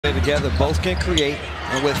Together, both can create,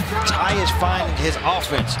 and with Tyus finding his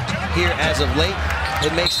offense here as of late,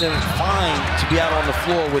 it makes them fine to be out on the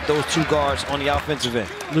floor with those two guards on the offensive end.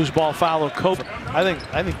 Loose ball foul of Okogie. I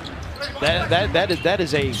think that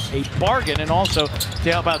is a bargain, and also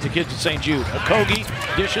to help out the kids at St. Jude. Okogie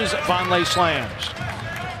dishes, Vonleh slams.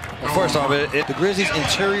 Well, first off, the Grizzlies'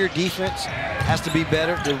 interior defense has to be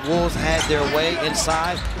better. The Wolves had their way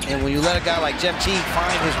inside, and when you let a guy like Jeff Teague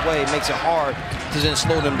find his way, it makes it hard to then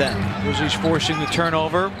slow them down. Grizzlies forcing the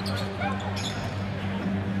turnover.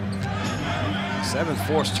 7th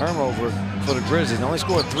forced turnover for the Grizzlies. They only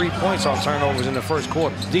scored 3 points on turnovers in the first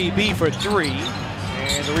quarter. DB for 3,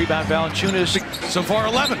 and the rebound, Valanciunas. So far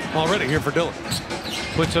 11 already here for Dillon.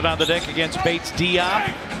 Puts it on the deck against Bates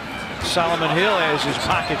Diop. Solomon Hill has his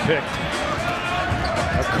pocket picked.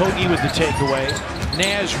 Okogie with the takeaway.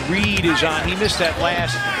 Naz Reid is on. He missed that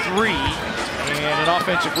last 3. And an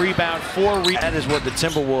offensive rebound, 4 rebounds. That is what the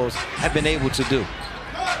Timberwolves have been able to do.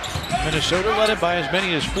 Minnesota led it by as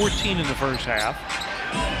many as 14 in the first half.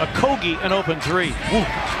 Okogie, an open 3. Woo.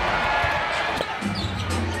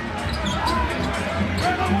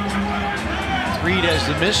 Reid has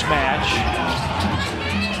the mismatch.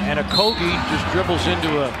 And Okogie just dribbles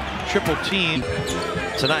into a triple team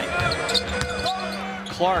tonight.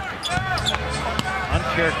 Clark,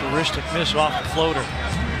 uncharacteristic miss off the floater.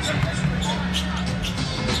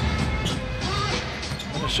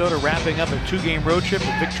 Minnesota wrapping up a 2-game road trip,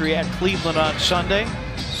 a victory at Cleveland on Sunday.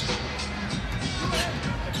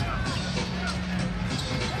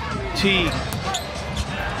 Teague.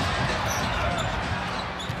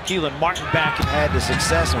 Keelan Martin back. Had the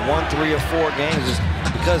success in 1, 3, or 4 games is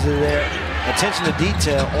because of their attention to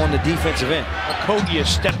detail on the defensive end. Okogie, a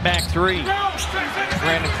step back 3.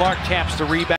 Brandon Clark taps the rebound.